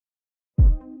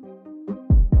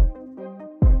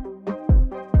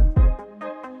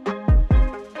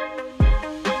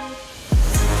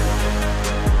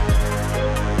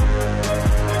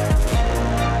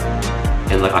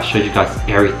mean, like I showed you guys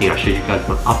everything. I showed you guys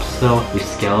my upsell. We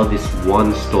scaled this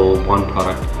one store, one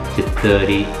product to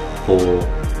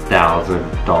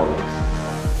 $34,000.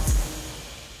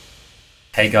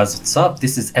 Hey guys, what's up?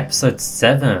 This is episode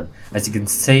 7. As you can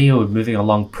see, we're moving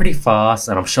along pretty fast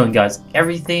and I'm showing you guys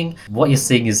everything. What you're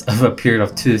seeing is over a period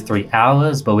of 2 to 3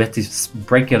 hours, but we have to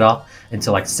break it up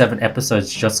into like 7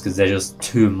 episodes just because they're just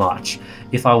too much.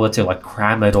 If I were to like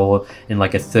cram it all in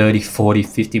like a 30, 40,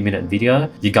 50 minute video,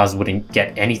 you guys wouldn't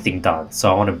get anything done.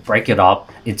 So I want to break it up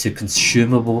into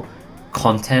consumable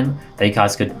content that you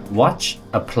guys could watch,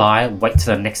 apply, wait to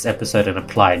the next episode and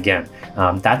apply again.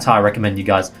 That's how I recommend you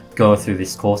guys go through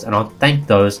this course, and I'll thank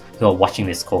those who are watching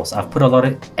this course. I've put a lot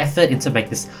of effort into make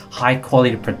this high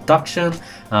quality production,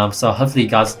 so hopefully you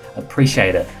guys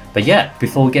appreciate it. But yeah,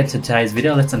 before we get to today's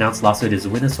video, let's announce last video's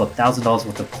winners for $1,000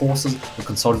 worth of courses or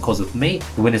consulting course with me.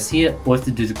 The winners here. All you have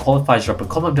to do to qualify is drop a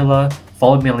comment below,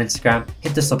 follow me on Instagram,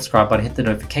 hit the subscribe button, hit the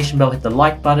notification bell, hit the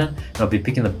like button, and I'll be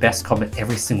picking the best comment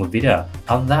every single video.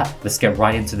 Other than that, let's get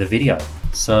right into the video.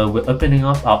 So we're opening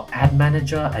up our ad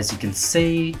manager. As you can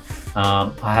see,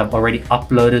 I have already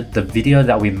uploaded the video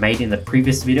that we made in the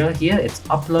previous video here. It's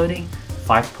uploading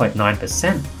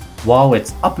 5.9%. While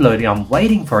it's uploading, I'm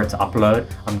waiting for it to upload,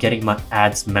 I'm getting my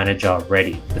ads manager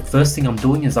ready. The first thing I'm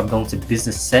doing is I'm going to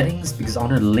business settings because I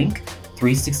want to link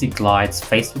 360 Glide's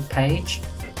Facebook page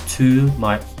to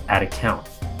my ad account.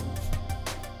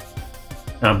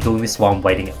 And I'm doing this while I'm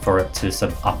waiting for it to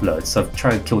sort of upload. So I'm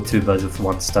trying to kill 2 birds with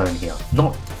 1 stone here.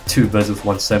 Not 2 birds with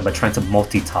 1 stone, but trying to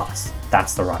multitask.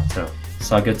 That's the right term.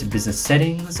 So I go to business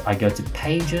settings, I go to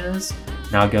pages,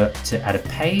 now I go to add a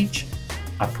page.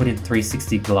 I put in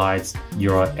 360 Glide's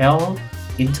URL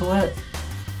into it.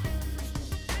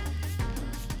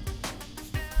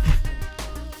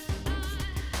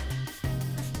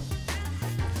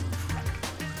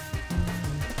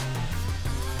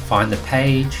 Find the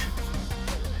page.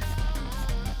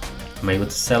 I'm able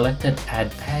to select it,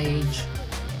 add page.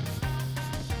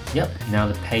 Yep, now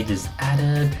the page is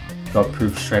added. Got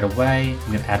approved straight away.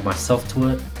 I'm going to add myself to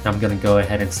it. Now I'm going to go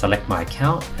ahead and select my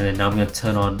account, and then now I'm going to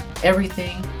turn on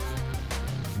everything.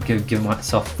 I'm going to give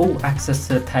myself full access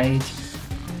to the page,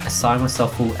 assign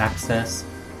myself full access.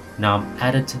 Now I'm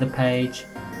added to the page.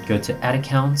 Go to add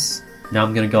accounts. Now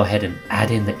I'm going to go ahead and add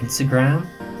in the Instagram.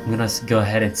 I'm going to go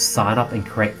ahead and sign up and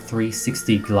create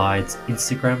 360 Glide's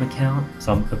Instagram account.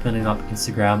 So I'm opening up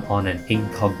Instagram on an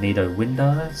incognito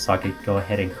window so I could go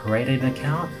ahead and create an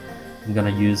account. I'm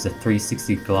going to use the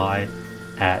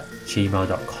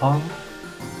 360glide@gmail.com.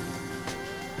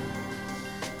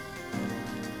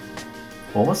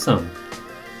 Awesome.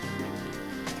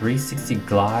 360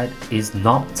 Glide is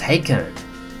not taken.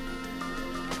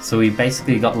 So we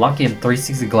basically got lucky and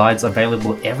 360 Glide's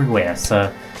available everywhere.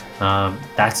 So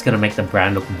that's going to make the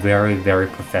brand look very, very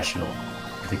professional.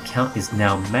 The account is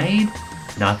now made.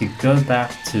 Now I could go back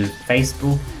to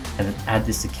Facebook and then add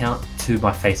this account to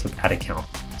my Facebook ad account.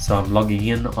 So I'm logging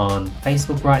in on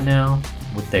Facebook right now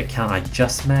with the account I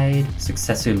just made,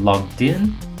 successfully logged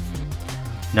in.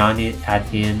 Now I need to add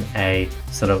in a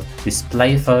sort of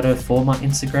display photo for my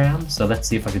Instagram. So let's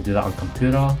see if I can do that on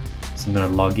computer. So I'm going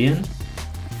to log in.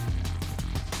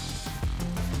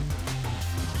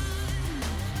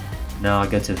 Now I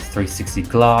go to the 360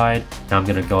 Glide. Now I'm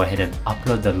going to go ahead and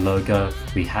upload the logo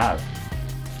we have.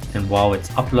 And while it's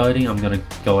uploading, I'm going to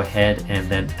go ahead and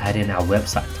then add in our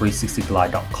website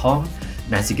 360glide.com.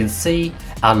 And as you can see,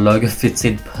 our logo fits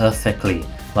in perfectly.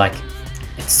 Like,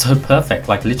 it's so perfect.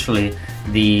 Like literally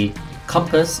the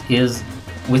compass is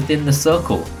within the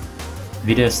circle.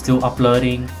 Video is still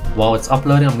uploading. While it's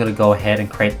uploading, I'm going to go ahead and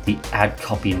create the ad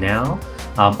copy now.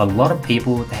 A lot of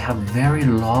people, they have very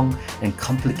long and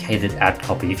complicated ad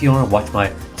copy. If you want to watch my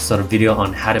sort of video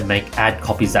on how to make ad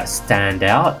copies that stand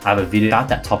out, I have a video about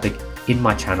that topic in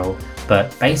my channel.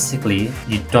 But basically,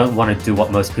 you don't want to do what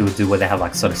most people do where they have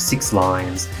like sort of 6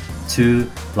 lines, 2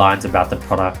 lines about the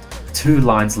product, 2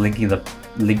 lines linking the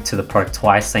link to the product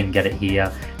twice saying get it here,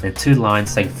 and 2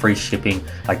 lines saying free shipping.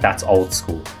 Like that's old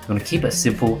school. I'm going to keep it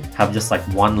simple, have just like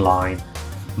 1 line,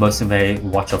 most of a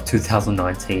watch of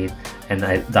 2019, and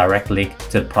a direct link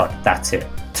to the product. That's it.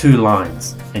 2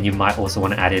 lines. And you might also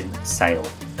want to add in sale.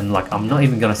 And like, I'm not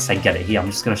even going to say get it here.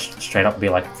 I'm just going to straight up be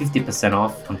like 50%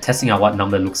 off. I'm testing out what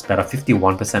number looks better.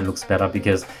 51% looks better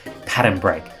because pattern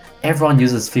break. Everyone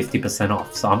uses 50%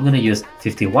 off. So I'm going to use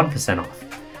 51% off.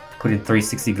 Put in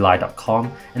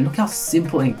 360glide.com, and look how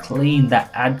simple and clean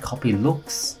that ad copy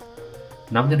looks.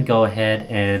 And I'm going to go ahead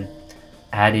and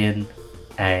add in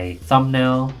a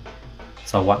thumbnail.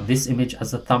 So I want this image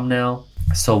as a thumbnail.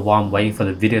 So while I'm waiting for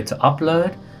the video to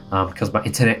upload, because my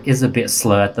internet is a bit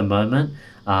slow at the moment,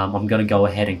 I'm going to go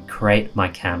ahead and create my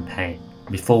campaign.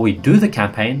 Before we do the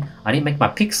campaign, I need to make my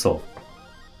pixel.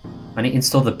 I need to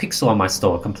install the pixel on my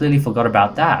store. Completely forgot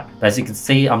about that. But as you can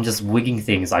see, I'm just wigging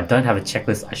things. I don't have a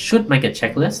checklist. I should make a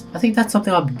checklist. I think that's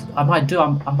something I might do.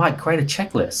 I might create a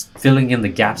checklist. Filling in the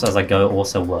gaps as I go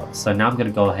also works. So now I'm going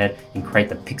to go ahead and create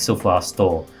the pixel for our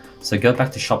store. So go back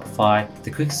to Shopify.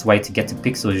 The quickest way to get to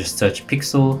pixel is just search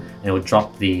pixel and it will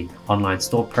drop the online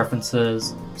store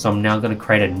preferences. So I'm now going to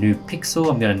create a new pixel.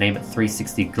 I'm going to name it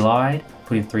 360 Glide.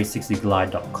 Put in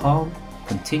 360glide.com.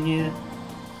 Continue.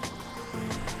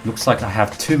 Looks like I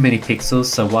have too many pixels,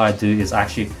 so what I do is I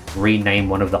actually rename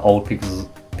one of the old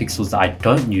pixels that I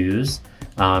don't use,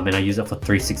 and I use it for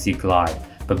 360 Glide.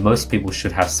 But most people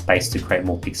should have space to create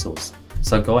more pixels.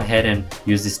 So go ahead and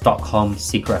use this .com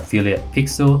secret affiliate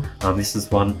pixel. This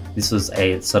was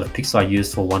a sort of pixel I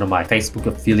used for one of my Facebook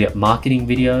affiliate marketing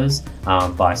videos,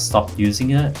 but I stopped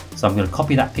using it. So I'm going to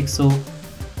copy that pixel,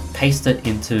 paste it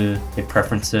into the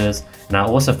preferences, and I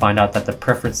also find out that the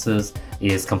preferences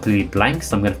is completely blank,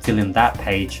 so I'm going to fill in that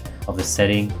page of the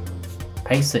setting,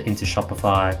 paste it into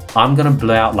Shopify. I'm going to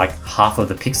blur out like half of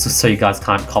the pixels so you guys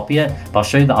can't copy it, but I'll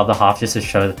show you the other half just to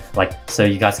show, like, so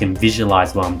you guys can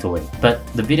visualize what I'm doing. But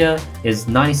the video is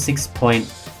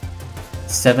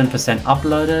 96.7%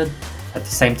 uploaded. At the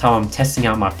same time, I'm testing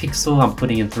out my pixel. I'm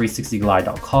putting in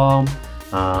 360glide.com.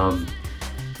 I'm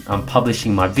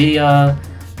publishing my video.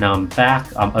 Now I'm back,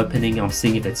 I'm opening, I'm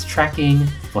seeing if it's tracking.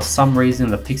 For some reason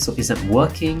the pixel isn't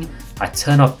working. I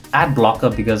turn off ad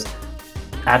blocker because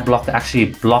ad blocker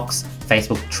actually blocks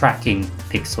Facebook tracking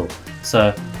pixel.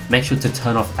 So make sure to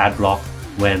turn off ad block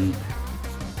when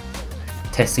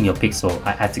testing your pixel.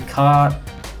 I add to cart,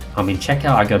 I'm in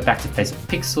checkout, I go back to Facebook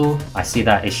pixel, I see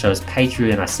that it shows page view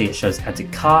and I see it shows add to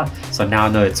cart. So now I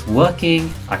know it's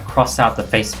working. I cross out the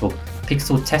Facebook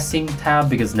pixel testing tab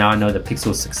because now I know the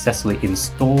pixel is successfully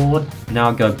installed. Now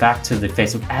I go back to the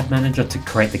Facebook ad manager to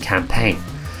create the campaign.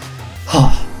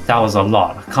 That was a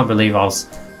lot. I can't believe I was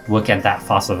working at that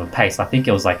fast of a pace. I think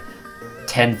it was like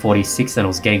 10:46 and it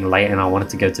was getting late and I wanted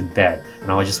to go to bed and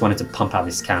I just wanted to pump out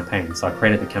this campaign. So I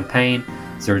created the campaign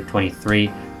 023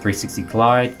 360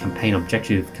 Glide, campaign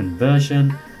objective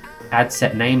conversion, ad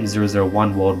set name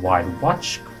 001 worldwide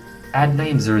watch, ad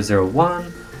name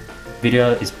 001.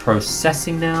 Video is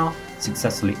processing now,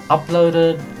 successfully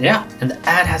uploaded. Yeah, and the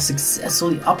ad has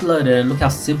successfully uploaded. Look how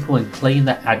simple and clean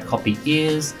that ad copy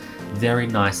is. Very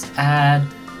nice ad.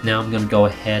 Now I'm going to go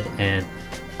ahead and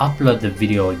upload the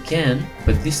video again,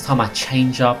 but this time I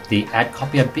change up the ad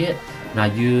copy a bit and I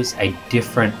use a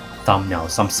different thumbnail.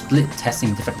 So I'm split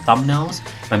testing different thumbnails.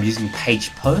 I'm using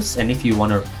page posts, and if you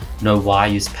want to know why I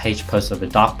use page posts over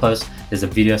dark posts, there's a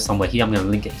video somewhere here, I'm going to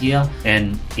link it here,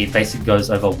 and it basically goes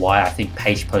over why I think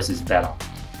page posts is better.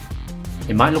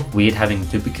 It might look weird having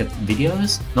duplicate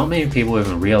videos. Not many people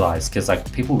even realize, because like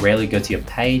people rarely go to your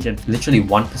page, and literally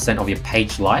 1% of your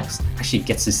page likes actually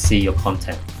gets to see your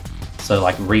content. So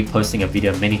like reposting a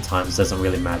video many times doesn't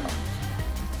really matter.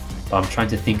 But I'm trying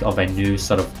to think of a new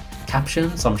sort of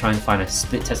caption, so I'm trying to find a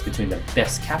split test between the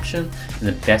best caption and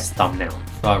the best thumbnail.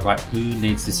 Alright, who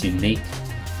needs this unique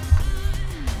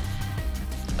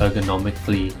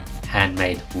ergonomically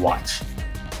handmade watch?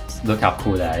 Look how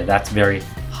cool that is. That's very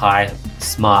high,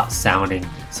 smart sounding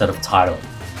sort of title.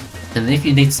 And if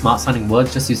you need smart sounding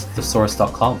words, just use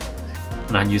thesaurus.com.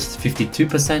 And I used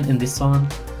 52% in this one.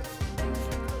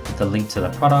 Put the link to the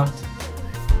product.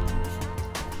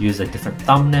 Use a different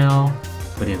thumbnail.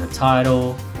 Put in a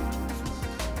title.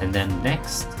 And then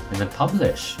next, and then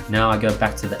publish. Now I go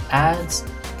back to the ads,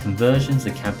 conversions,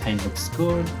 the campaign looks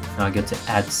good. Now I go to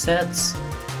ad sets,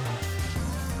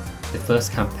 the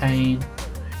first campaign,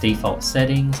 default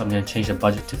settings. I'm going to change the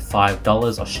budget to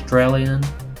 $5 Australian,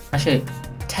 actually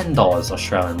 $10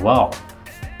 Australian, wow.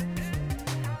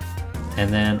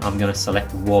 And then I'm going to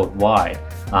select worldwide.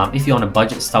 If you're on a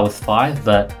budget, start with 5,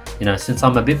 but you know, since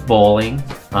I'm a bit balling,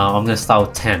 I'm going to start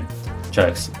with 10.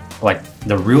 Jokes. Like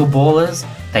the real ballers,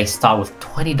 they start with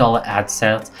 $20 ad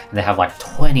sets and they have like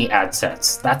 20 ad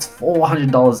sets. That's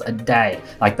 $400 a day.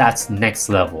 Like that's next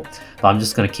level. But I'm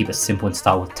just going to keep it simple and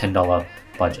start with $10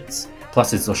 budgets.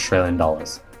 Plus it's Australian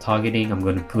dollars. Targeting, I'm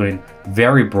going to put in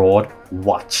very broad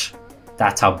watch.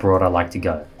 That's how broad I like to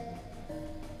go.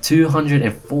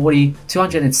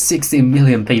 260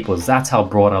 million people. That's how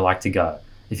broad I like to go,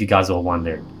 if you guys were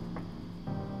wondering.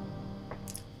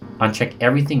 Uncheck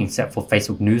everything except for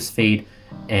Facebook newsfeed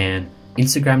and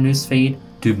Instagram newsfeed.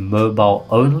 Do mobile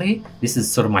only. This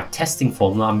is sort of my testing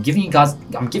formula. I'm giving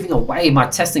away my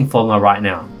testing formula right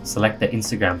now. Select the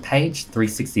Instagram page,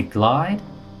 360 Glide.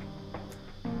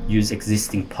 Use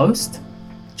existing post.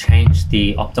 Change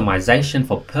the optimization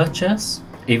for purchase.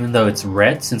 even though it's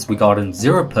red, since we got in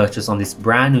 0 purchase on this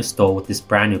brand new store with this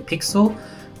brand new pixel,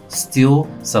 still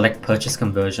select purchase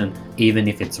conversion even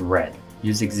if it's red.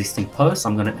 Use existing posts.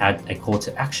 I'm going to add a call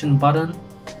to action button.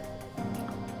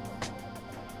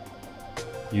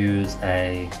 Use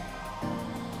a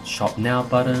shop now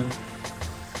button.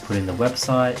 Put in the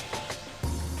website.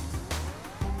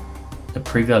 The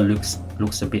preview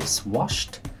looks a bit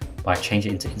swashed, but I change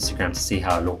it into Instagram to see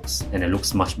how it looks, and it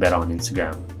looks much better on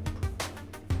Instagram.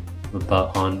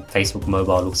 But on Facebook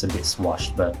mobile it looks a bit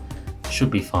swashed, but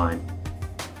should be fine.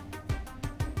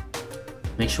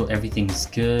 Make sure everything's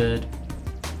good.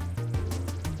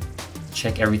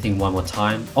 Check everything one more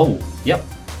time. Oh, yep.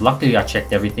 Luckily I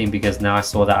checked everything because now I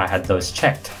saw that I had those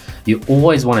checked. You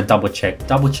always want to double check.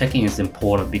 Double checking is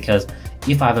important because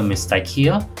if I have a mistake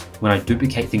here, when I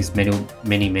duplicate things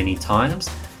many times,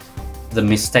 the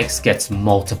mistakes gets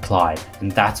multiplied,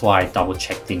 and that's why I double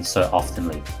check things so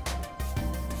oftenly.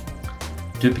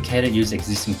 Duplicate it, use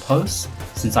existing posts.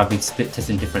 Since I've been split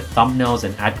testing different thumbnails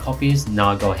and ad copies, now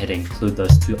I go ahead and include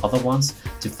those 2 other ones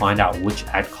to find out which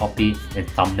ad copy and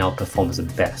thumbnail performs the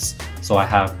best. So I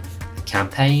have the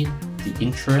campaign, the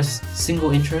interest,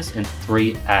 single interest, and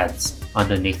 3 ads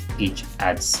underneath each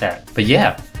ad set. But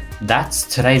yeah, that's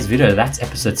today's video. That's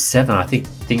episode 7. I think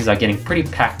things are getting pretty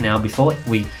packed now. Before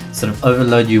we sort of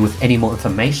overload you with any more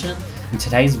information, in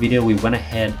today's video we went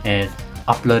ahead and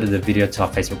uploaded the video to our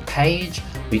Facebook page.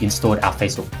 We installed our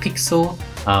Facebook pixel.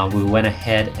 We went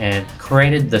ahead and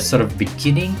created the sort of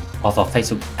beginning of our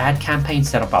Facebook ad campaign,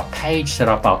 set up our page, set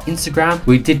up our Instagram.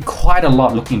 We did quite a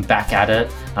lot looking back at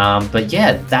it. But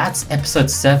yeah, that's episode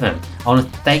 7. I want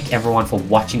to thank everyone for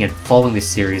watching and following this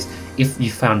series. If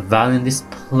you found value in this,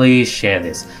 please share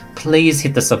this. Please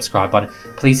hit the subscribe button.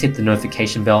 Please hit the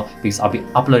notification bell, because I'll be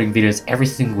uploading videos every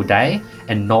single day.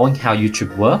 And knowing how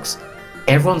YouTube works,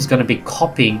 everyone's going to be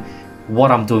copying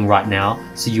what I'm doing right now.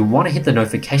 So you want to hit the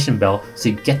notification bell so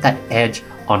you get that edge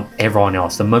on everyone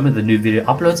else. The moment the new video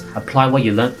uploads, apply what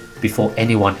you learned before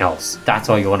anyone else. That's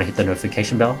why you want to hit the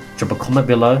notification bell. Drop a comment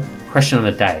below. Question of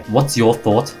the day: what's your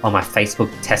thought on my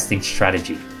Facebook testing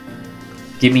strategy?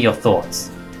 Give me your thoughts.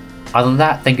 Other than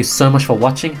that, thank you so much for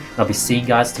watching. I'll be seeing you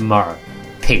guys tomorrow.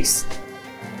 Peace.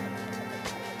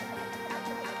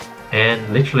 And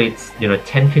literally it's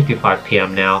 10:55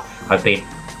 p.m. now. I've been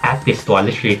at this store. I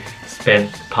literally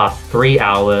spent the past 3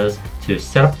 hours to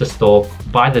set up the store,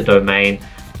 buy the domain,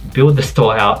 build the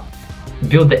store out,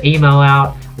 build the email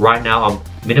out. Right now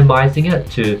I'm minimizing it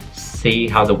to see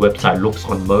how the website looks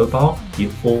on mobile.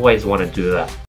 You always want to do that.